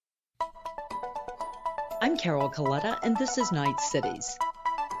I'm Carol Coletta, and this is Night Cities.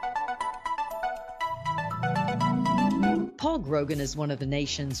 Paul Grogan is one of the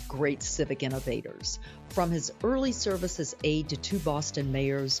nation's great civic innovators. From his early service as aide to two Boston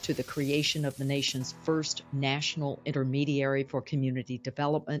mayors to the creation of the nation's first national intermediary for community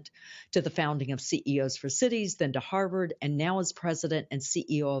development, to the founding of CEOs for Cities, then to Harvard, and now as president and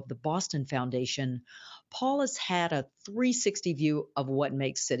CEO of the Boston Foundation, Paul has had a 360 view of what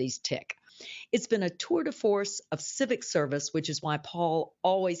makes cities tick. It's been a tour de force of civic service, which is why Paul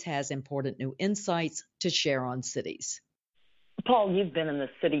always has important new insights to share on cities. Paul, you've been in the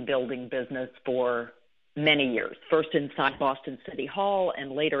city building business for many years, first inside Boston City Hall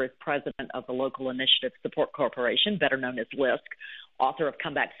and later as president of the Local Initiative Support Corporation, better known as LISC, author of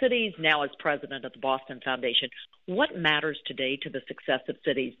Comeback Cities, now as president of the Boston Foundation. What matters today to the success of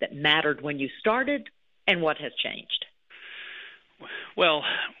cities that mattered when you started, and what has changed? Well,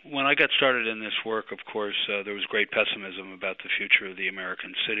 when I got started in this work, of course, there was great pessimism about the future of the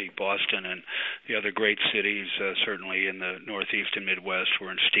American city. Boston and the other great cities, certainly in the Northeast and Midwest,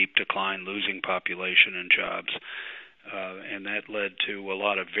 were in steep decline, losing population and jobs. And that led to a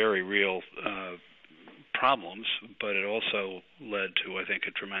lot of very real problems, but it also led to, I think,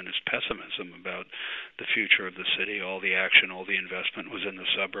 a tremendous pessimism about the future of the city. All the action, all the investment was in the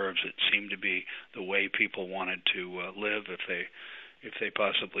suburbs. It seemed to be the way people wanted to live if they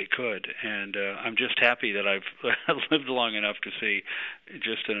possibly could. And I'm just happy that I've lived long enough to see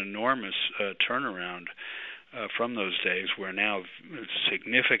just an enormous turnaround from those days, where now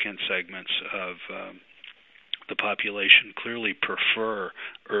significant segments of the population clearly prefer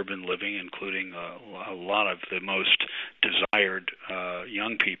urban living, including a lot of the most desired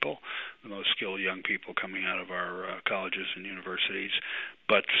young people, the most skilled young people coming out of our colleges and universities.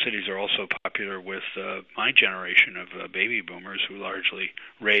 But cities are also popular with my generation of baby boomers who largely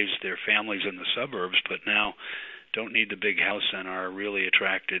raised their families in the suburbs, but now don't need the big house and are really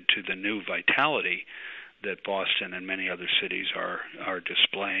attracted to the new vitality that Boston and many other cities are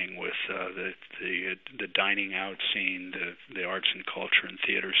displaying with the dining out scene, the arts and culture and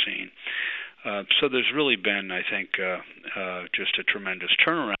theater scene. So there's really been, I think, just a tremendous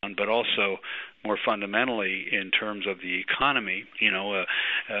turnaround, but also more fundamentally in terms of the economy.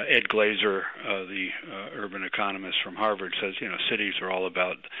 Ed Glazer, the urban economist from Harvard, says, cities are all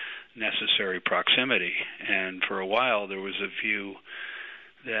about necessary proximity. And for a while there was a view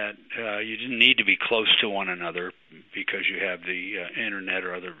that you didn't need to be close to one another because you have the internet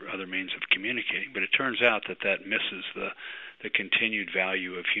or other means of communicating. But it turns out that misses the continued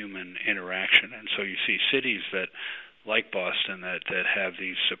value of human interaction. And so you see cities that, like Boston, that have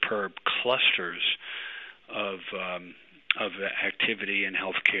these superb clusters of activity in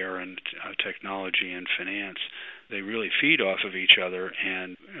healthcare and technology and finance. They really feed off of each other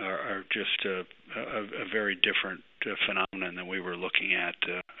and are just a very different phenomenon than we were looking at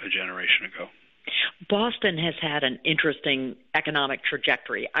a generation ago. Boston has had an interesting economic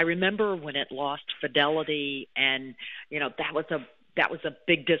trajectory. I remember when it lost Fidelity, and that was a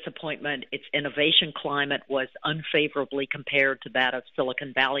big disappointment. Its innovation climate was unfavorably compared to that of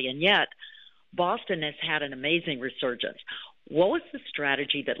Silicon Valley, and yet Boston has had an amazing resurgence. What was the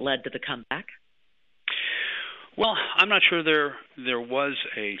strategy that led to the comeback? Well, I'm not sure there was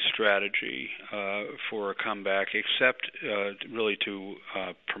a strategy for a comeback, except really to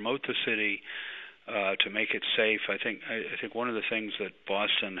promote the city, to make it safe. I think one of the things that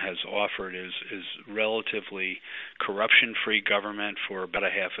Boston has offered is relatively corruption-free government for about a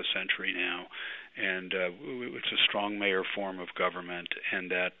half a century now. And it's a strong mayor form of government, and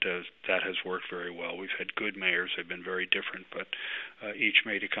that has worked very well. We've had good mayors; they've been very different, but each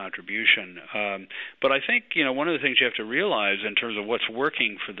made a contribution. But I think one of the things you have to realize in terms of what's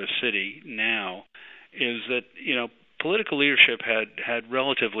working for the city now is that political leadership had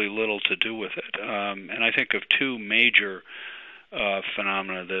relatively little to do with it, and I think of two major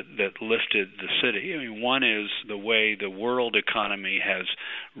phenomena that lifted the city. I mean, one is the way the world economy has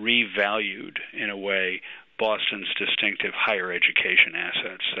revalued, in a way, Boston's distinctive higher education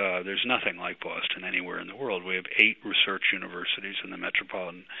assets. There's nothing like Boston anywhere in the world. We have 8 research universities in the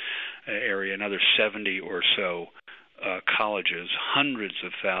metropolitan area, another 70 or so colleges. Hundreds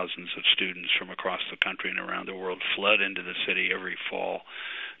of thousands of students from across the country and around the world flood into the city every fall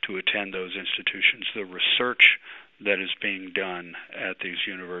to attend those institutions. The research that is being done at these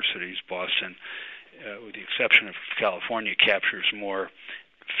universities, Boston, with the exception of California, captures more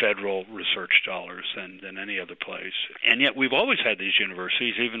federal research dollars than any other place. And yet we've always had these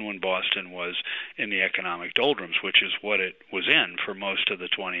universities, even when Boston was in the economic doldrums, which is what it was in for most of the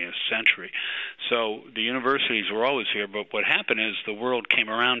 20th century. So the universities were always here, but what happened is the world came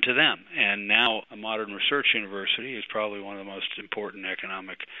around to them. And now a modern research university is probably one of the most important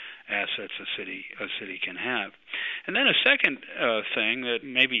economic assets a city can have. And then a second thing that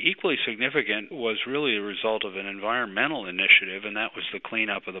may be equally significant was really a result of an environmental initiative, and that was the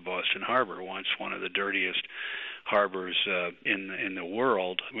cleanup of the Boston Harbor, once one of the dirtiest harbors in the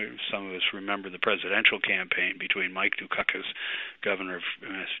world. Some of us remember the presidential campaign between Mike Dukakis, governor of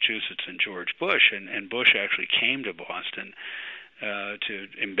Massachusetts, and George Bush, and Bush actually came to Boston to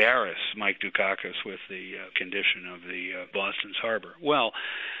embarrass Mike Dukakis with the condition of the Boston's harbor. Well,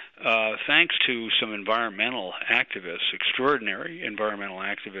 thanks to some environmental activists, extraordinary environmental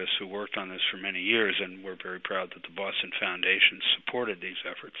activists who worked on this for many years, and we're very proud that the Boston Foundation supported these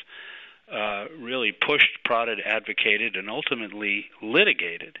efforts, really pushed, prodded, advocated, and ultimately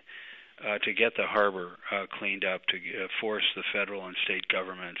litigated to get the harbor cleaned up, to force the federal and state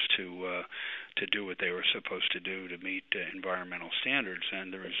governments to do what they were supposed to do to meet environmental standards.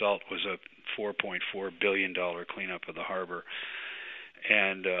 And the result was a $4.4 billion cleanup of the harbor.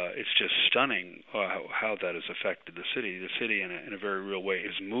 And it's just stunning how that has affected the city. The city, in a very real way,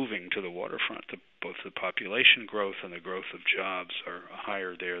 is moving to the waterfront. Both the population growth and the growth of jobs are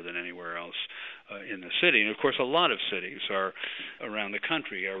higher there than anywhere else in the city. And, of course, a lot of cities around the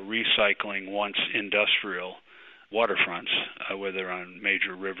country are recycling once industrial waterfronts, whether on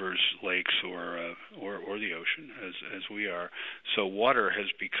major rivers, lakes, or the ocean, as we are. So water has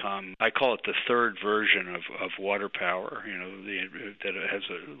become, I call it the third version of water power. That has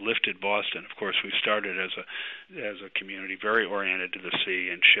lifted Boston. Of course, we started as a community very oriented to the sea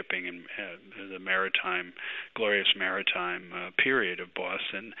and shipping and the glorious maritime period of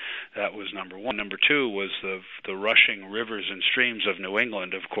Boston. That was number one. Number two was the rushing rivers and streams of New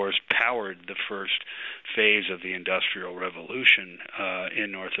England, of course, powered the first phase of the Industrial Revolution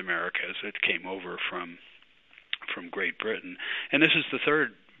in North America as it came over from Great Britain. And this is the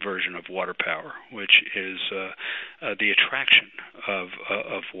third version of water power, which is the attraction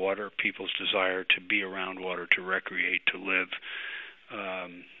of water, people's desire to be around water, to recreate, to live,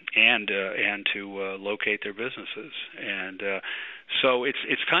 and to locate their businesses. And so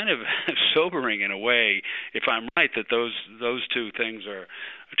it's kind of sobering in a way, if I'm right, that those two things are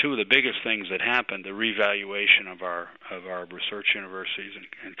two of the biggest things that happened: the revaluation of our research universities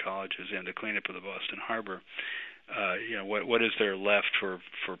and colleges, and the cleanup of the Boston Harbor. What is there left for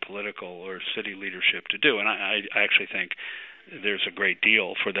political or city leadership to do? And I actually think there's a great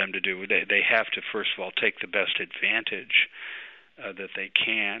deal for them to do. They have to, first of all, take the best advantage that they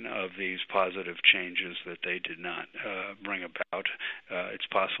can of these positive changes that they did not bring about. It's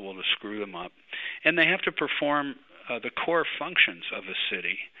possible to screw them up. And they have to perform the core functions of a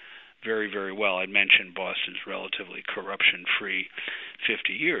city very, very well. I mentioned Boston's relatively corruption-free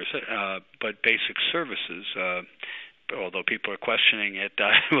 50 years, but basic services, although people are questioning it,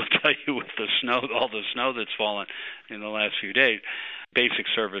 I will tell you, with all the snow that's fallen in the last few days, basic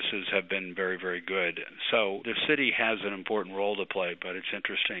services have been very, very good. So the city has an important role to play, but it's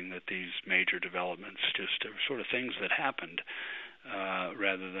interesting that these major developments just are sort of things that happened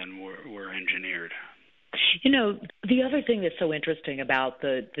rather than were engineered. The other thing that's so interesting about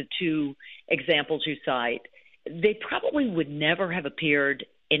the two examples you cite, they probably would never have appeared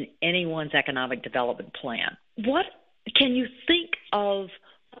in anyone's economic development plan. What can you think of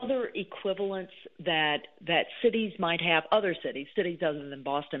other equivalents that cities might have, other cities other than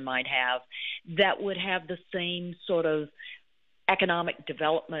Boston might have, that would have the same sort of economic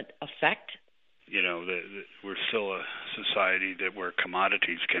development effect? We're still a society where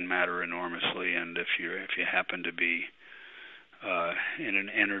commodities can matter enormously, and if you happen to be in an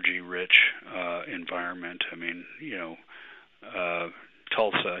energy-rich environment,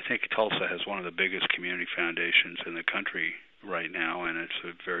 Tulsa. I think Tulsa has one of the biggest community foundations in the country right now, and it's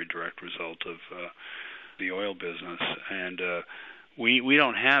a very direct result of the oil business. And we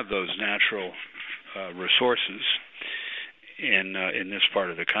don't have those natural resources in this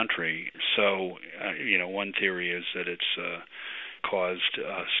part of the country. So, one theory is that it's caused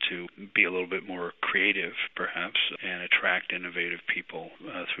us to be a little bit more creative, perhaps, and attract innovative people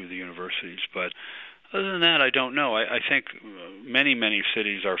through the universities. But other than that, I don't know. I think many, many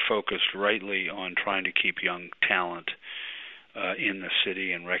cities are focused rightly on trying to keep young talent in the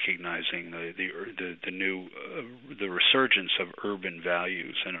city and recognizing the resurgence of urban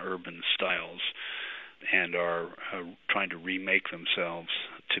values and urban styles, and are trying to remake themselves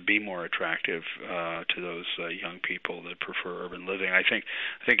to be more attractive to those young people that prefer urban living. I think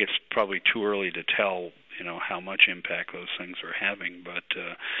it's probably too early to tell, how much impact those things are having. But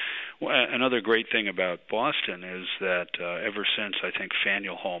another great thing about Boston is that ever since I think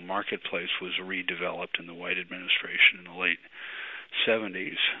Faneuil Hall Marketplace was redeveloped in the White administration in the late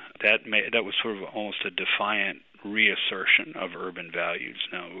 70s, that was sort of almost a defiant reassertion of urban values.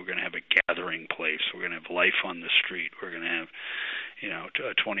 Now we're going to have a gathering place. We're going to have life on the street. We're going to have,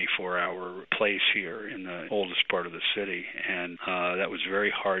 a 24-hour place here in the oldest part of the city, and that was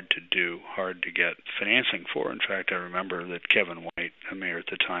very hard to do, hard to get financing for. In fact, I remember that Kevin White, the mayor at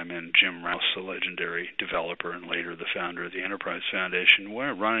the time, and Jim Rouse, the legendary developer and later the founder of the Enterprise Foundation,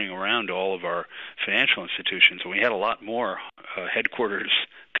 were running around to all of our financial institutions, and we had a lot more headquarters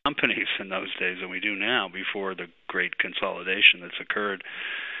companies in those days than we do now before the great consolidation that's occurred.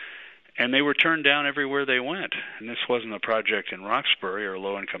 And they were turned down everywhere they went. And this wasn't a project in Roxbury or a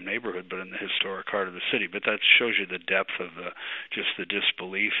low-income neighborhood, but in the historic heart of the city. But that shows you the depth of just the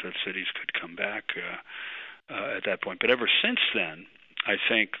disbelief that cities could come back at that point. But ever since then, I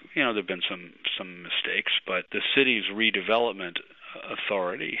think, there have been some mistakes, but the city's redevelopment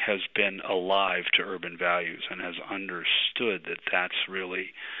authority has been alive to urban values and has understood that that's really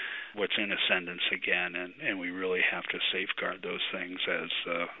what's in ascendance again, and we really have to safeguard those things as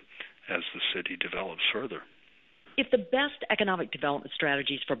the city develops further. If the best economic development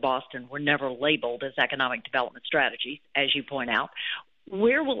strategies for Boston were never labeled as economic development strategies, as you point out,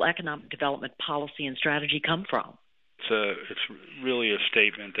 where will economic development policy and strategy come from? It's really a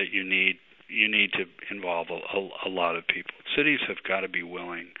statement that you need to involve a lot of people. Cities have got to be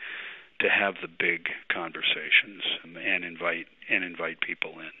willing to have the big conversations and invite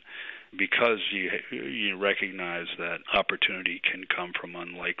people in, because you recognize that opportunity can come from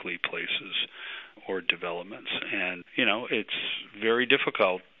unlikely places or developments. And, it's very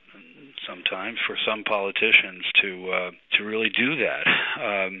difficult sometimes for some politicians to really do that.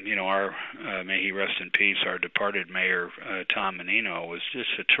 Our may he rest in peace, our departed mayor, Tom Menino, was just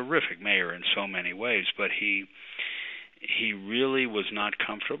a terrific mayor in so many ways, but he really was not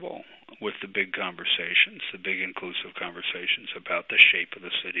comfortable with the big conversations, the big inclusive conversations about the shape of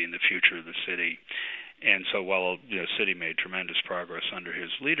the city and the future of the city. And so while the city made tremendous progress under his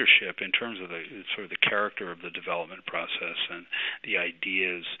leadership in terms of the sort of the character of the development process and the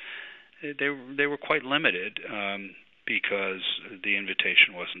ideas, they were quite limited because the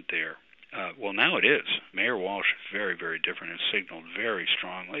invitation wasn't there. Well, now it is. Mayor Walsh is very, very different and signaled very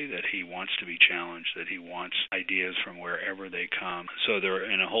strongly that he wants to be challenged, that he wants ideas from wherever they come. So they're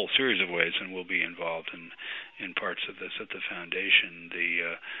in a whole series of ways, and we'll be involved in parts of this at the foundation.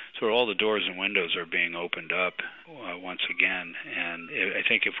 Sort of all the doors and windows are being opened up once again, and I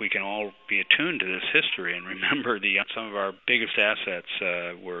think if we can all be attuned to this history and remember some of our biggest assets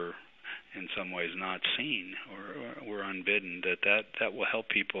were in some ways not seen or were unbidden, that will help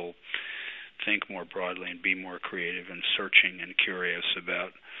people think more broadly and be more creative and searching and curious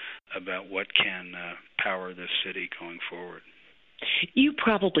about what can power this city going forward. You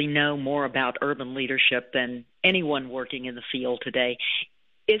probably know more about urban leadership than anyone working in the field today.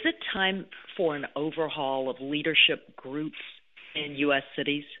 Is it time for an overhaul of leadership groups in U.S.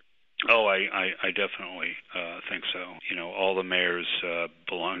 cities? Oh, I definitely think so. All the mayors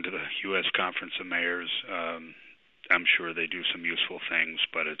belong to the U.S. Conference of Mayors. I'm sure they do some useful things,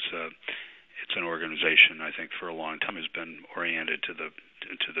 but it's an organization I think for a long time has been oriented to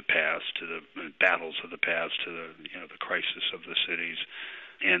the past, to the battles of the past, to the crisis of the cities,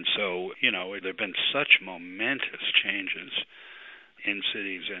 and so there've been such momentous changes in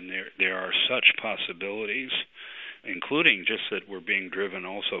cities, and there are such possibilities, including just that we're being driven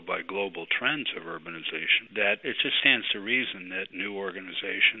also by global trends of urbanization, that it just stands to reason that new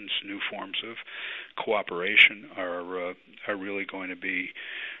organizations, new forms of cooperation are really going to be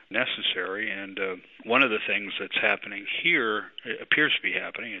necessary. And one of the things that's happening here, it appears to be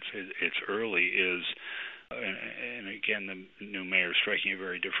happening, it's early, is and again, the new mayor is striking a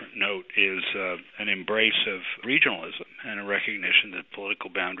very different note, is an embrace of regionalism and a recognition that political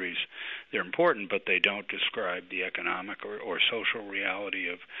boundaries, they're important, but they don't describe the economic or social reality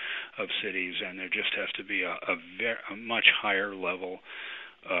of cities, and there just has to be a much higher level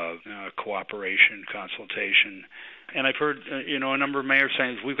of cooperation, consultation. And I've heard, a number of mayors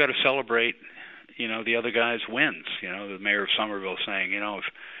saying, we've got to celebrate, the other guy's wins. The mayor of Somerville saying,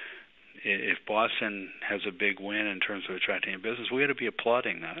 if Boston has a big win in terms of attracting business, we ought to be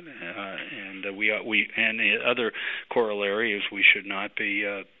applauding that. And the other corollary is we should not be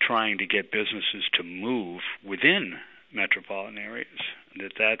trying to get businesses to move within metropolitan areas,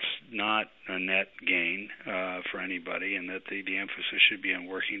 that's not a net gain for anybody, and that the emphasis should be on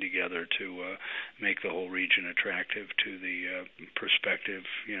working together to make the whole region attractive to the prospective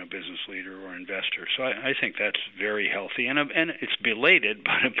business leader or investor. So I think that's very healthy, and it's belated,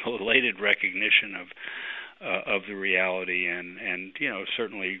 but a belated recognition of the reality, and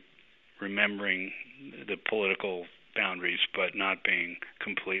certainly remembering the political boundaries, but not being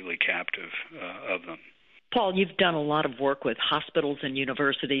completely captive of them. Paul, you've done a lot of work with hospitals and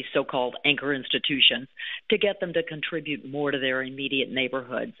universities, so-called anchor institutions, to get them to contribute more to their immediate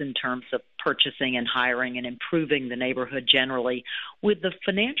neighborhoods in terms of purchasing and hiring and improving the neighborhood generally. With the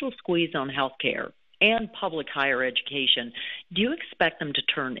financial squeeze on healthcare and public higher education, do you expect them to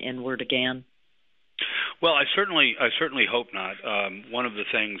turn inward again? Well, I certainly hope not. One of the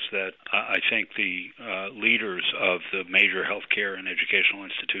things that I think the leaders of the major healthcare and educational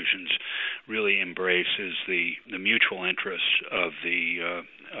institutions really embrace is the mutual interests of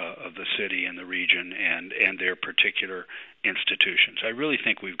the city and the region and their particular institutions. I really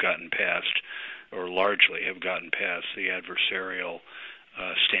think we've gotten past, or largely have gotten past, the adversarial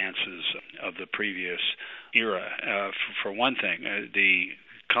stances of the previous era. For one thing, the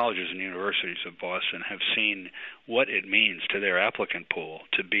colleges and universities of Boston have seen what it means to their applicant pool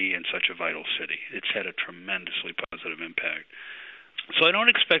to be in such a vital city. It's had a tremendously positive impact. So I don't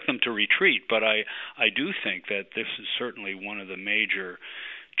expect them to retreat, but I do think that this is certainly one of the major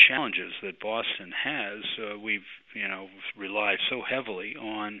challenges that Boston has. We've relied so heavily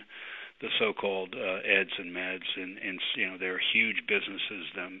on the so-called eds and meds, and they're huge businesses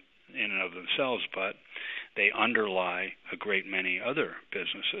them in and of themselves, but they underlie a great many other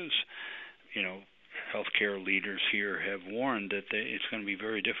businesses. Healthcare leaders here have warned that it's going to be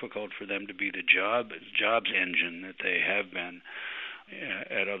very difficult for them to be the jobs engine that they have been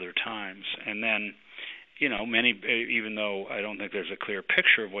at other times. And then, many, even though I don't think there's a clear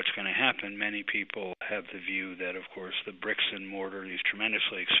picture of what's going to happen, many people have the view that, of course, the bricks and mortar, these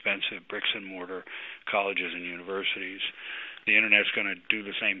tremendously expensive bricks and mortar colleges and universities, the Internet's going to do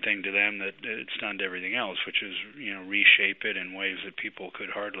the same thing to them that it's done to everything else, which is, reshape it in ways that people could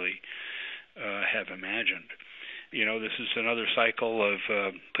hardly have imagined. This is another cycle of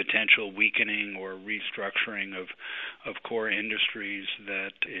potential weakening or restructuring of core industries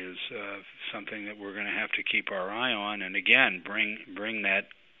that is something that we're going to have to keep our eye on, and again, bring that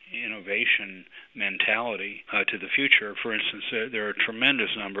innovation mentality to the future. For instance, there are a tremendous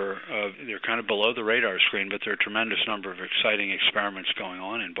number of, they're kind of below the radar screen, but there are a tremendous number of exciting experiments going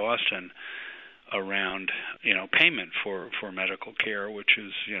on in Boston around, payment for medical care, which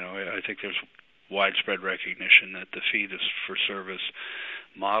is, I think there's widespread recognition that the fee for service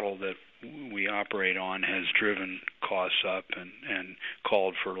model that we operate on has driven costs up and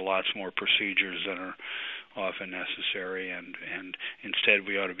called for lots more procedures than are often necessary, and instead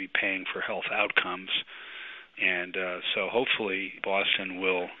we ought to be paying for health outcomes. And so hopefully Boston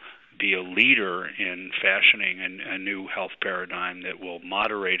will be a leader in fashioning a new health paradigm that will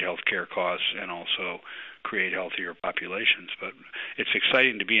moderate healthcare costs and also create healthier populations. But it's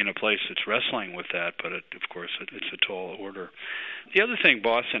exciting to be in a place that's wrestling with that, but of course it's a tall order. The other thing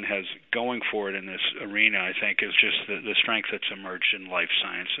Boston has going for it in this arena, I think, is just the strength that's emerged in life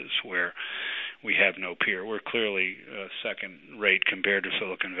sciences, where we have no peer. We're clearly second rate compared to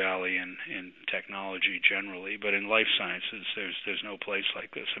Silicon Valley and in technology generally, but in life sciences there's no place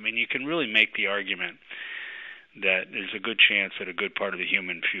like this. I mean, you can really make the argument that there's a good chance that a good part of the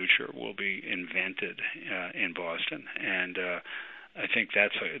human future will be invented in Boston, and I think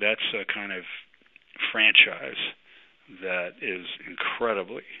that's a kind of franchise that is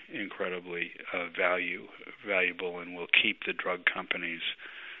incredibly valuable and will keep the drug companies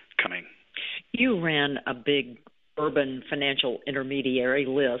coming. You ran a big urban financial intermediary,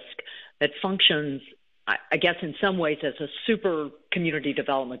 LISC, that functions, I guess, in some ways as a super community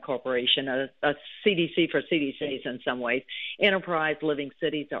development corporation, a CDC for CDCs in some ways, Enterprise Living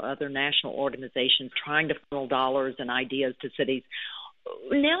Cities or other national organizations trying to funnel dollars and ideas to cities.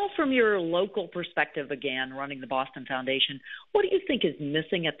 Now, from your local perspective, again, running the Boston Foundation, what do you think is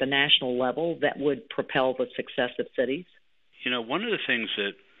missing at the national level that would propel the success of cities? One of the things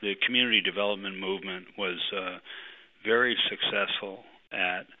that the community development movement was very successful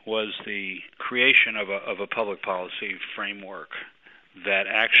at was the creation of a public policy framework that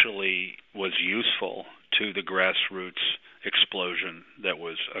actually was useful to the grassroots explosion that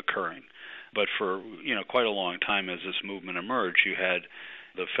was occurring. But for quite a long time, as this movement emerged, you had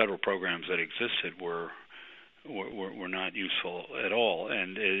the federal programs that existed were were not useful at all,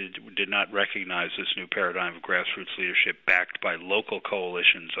 and it did not recognize this new paradigm of grassroots leadership backed by local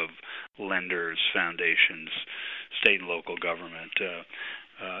coalitions of lenders, foundations, state and local government,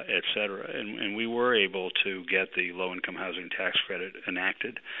 et cetera. And we were able to get the low-income housing tax credit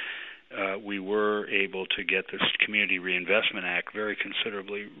enacted. We were able to get this Community Reinvestment Act very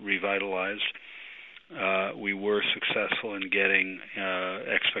considerably revitalized. We were successful in getting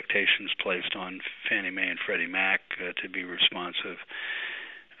expectations placed on Fannie Mae and Freddie Mac to be responsive.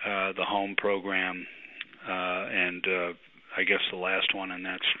 The home program, and I guess the last one in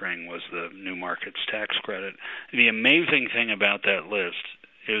that string was the New Markets Tax Credit. The amazing thing about that list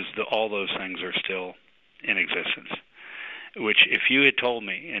is that all those things are still in existence, which if you had told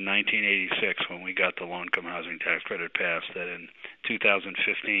me in 1986 when we got the low-income housing tax credit passed that in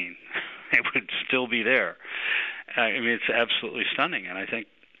 2015 it would still be there, I mean, it's absolutely stunning. And I think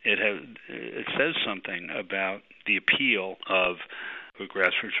it says something about the appeal of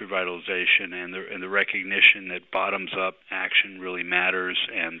grassroots revitalization and the recognition that bottoms-up action really matters,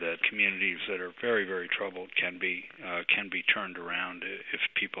 and that communities that are very, very troubled can be turned around if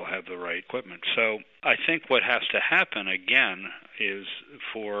people have the right equipment. So I think what has to happen again is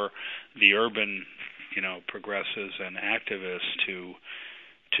for the urban, progressives and activists to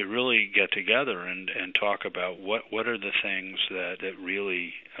really get together and talk about what are the things that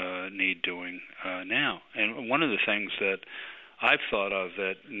really need doing now. And one of the things that I've thought of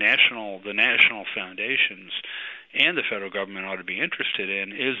that the national foundations and the federal government ought to be interested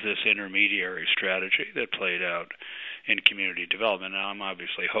in is this intermediary strategy that played out in community development. Now, I'm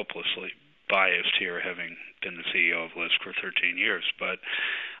obviously hopelessly biased here, having been the CEO of LISC for 13 years, but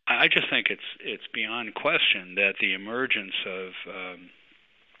I just think it's beyond question that the emergence of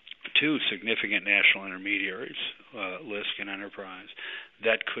two significant national intermediaries, LISC and Enterprise,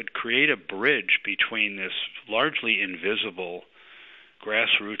 that could create a bridge between this largely invisible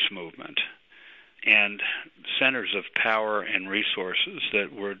grassroots movement and centers of power and resources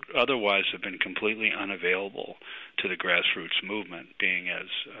that would otherwise have been completely unavailable to the grassroots movement, being as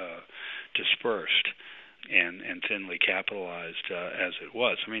dispersed and thinly capitalized as it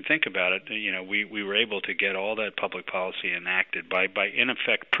was. I mean, think about it. We were able to get all that public policy enacted by in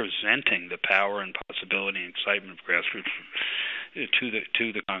effect presenting the power and possibility and excitement of grassroots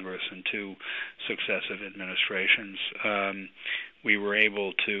to the Congress and to successive administrations. We were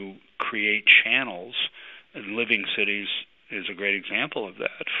able to create channels, and Living Cities is a great example of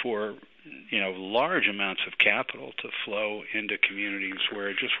that, for large amounts of capital to flow into communities where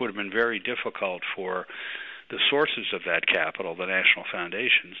it just would have been very difficult for the sources of that capital, the national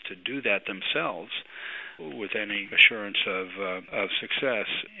foundations, to do that themselves with any assurance of success.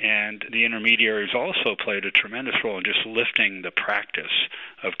 And the intermediaries also played a tremendous role in just lifting the practice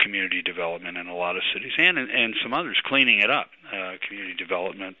of community development in a lot of cities, and some others cleaning it up. Community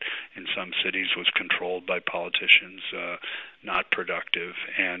development in some cities was controlled by politicians, not productive,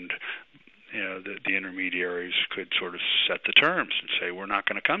 and the intermediaries could sort of set the terms and say, we're not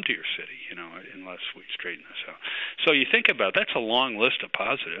going to come to your city, unless we straighten this out. So you think about that's a long list of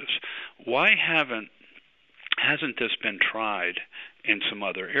positives. Why hasn't this been tried in some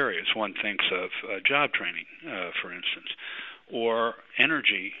other areas? One thinks of job training, for instance, or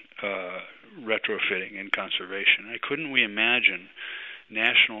energy retrofitting and conservation. Couldn't we imagine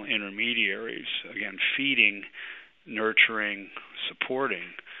national intermediaries, again, feeding, nurturing, supporting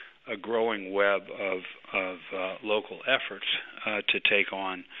a growing web of local efforts to take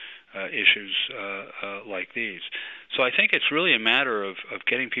on issues like these? So I think it's really a matter of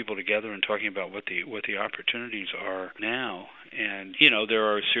getting people together and talking about what the opportunities are now. And there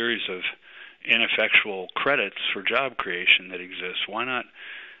are a series of ineffectual credits for job creation that exist. Why not,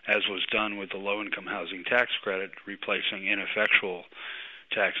 as was done with the low-income housing tax credit, replacing ineffectual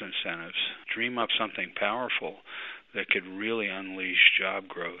tax incentives, dream up something powerful that could really unleash job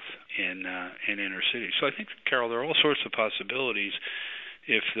growth in inner cities. So I think, Carol, there are all sorts of possibilities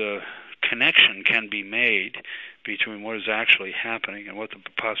if the connection can be made between what is actually happening and what the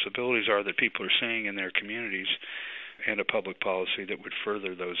possibilities are that people are seeing in their communities, and a public policy that would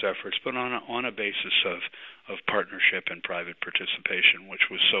further those efforts, but on a basis of partnership and private participation, which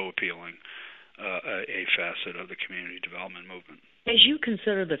was so appealing, a facet of the community development movement. As you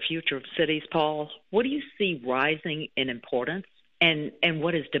consider the future of cities, Paul, what do you see rising in importance and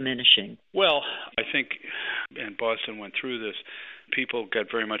what is diminishing? Well, I think, and Boston went through this, people got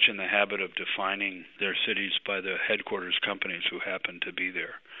very much in the habit of defining their cities by the headquarters companies who happen to be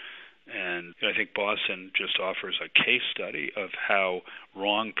there. And I think Boston just offers a case study of how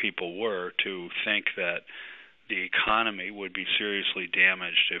wrong people were to think that the economy would be seriously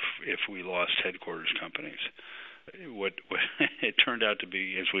damaged if we lost headquarters companies. What it turned out to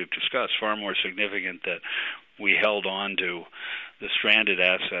be, as we've discussed, far more significant that we held on to the stranded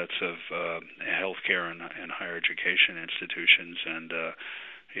assets of healthcare and higher education institutions, and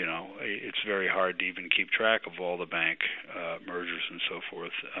it's very hard to even keep track of all the bank mergers and so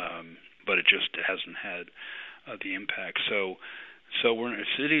forth, but it just hasn't had the impact. So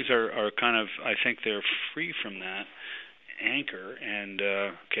cities are kind of, I think they're free from that anchor and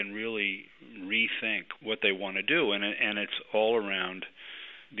can really rethink what they want to do, and it's all around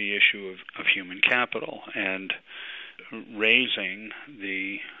the issue of human capital and raising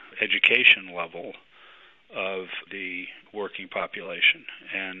the education level of the working population.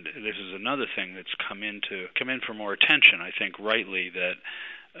 And this is another thing that's come in for more attention, I think rightly, that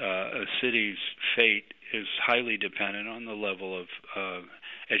a city's fate is highly dependent on the level of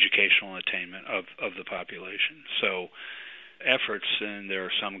educational attainment of the population. So efforts, and there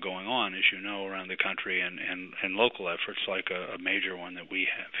are some going on, as you know, around the country, and local efforts like a major one that we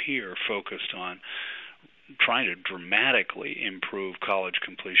have here focused on trying to dramatically improve college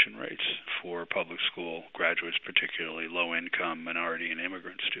completion rates for public school graduates, particularly low-income, minority, and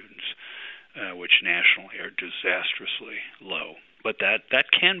immigrant students, which nationally are disastrously low. But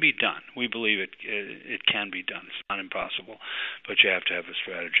that can be done. We believe it can be done. It's not impossible, but you have to have a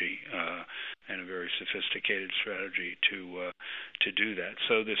strategy and a very sophisticated strategy to do that.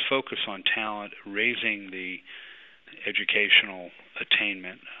 So this focus on talent, raising the educational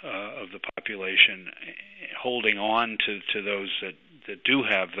attainment of the population, holding on to those that do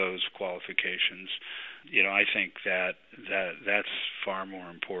have those qualifications, I think that's far more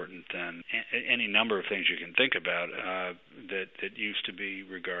important than any number of things you can think about that used to be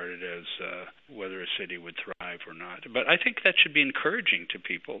regarded as whether a city would thrive or not. But I think that should be encouraging to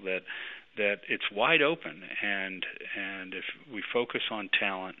people that it's wide open, and if we focus on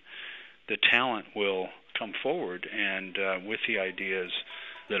talent, the talent will come forward and with the ideas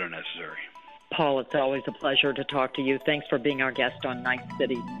that are necessary. Paul, it's always a pleasure to talk to you. Thanks for being our guest on Night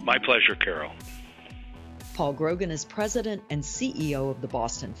City. My pleasure, Carol. Paul Grogan is president and CEO of the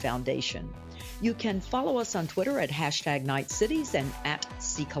Boston Foundation. You can follow us on Twitter at #NightCities and at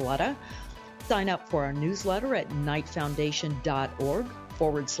 @CColetta. Sign up for our newsletter at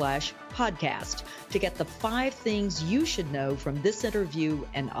knightfoundation.org/podcast to get the 5 things you should know from this interview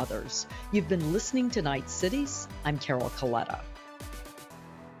and others. You've been listening to Night Cities. I'm Carol Coletta.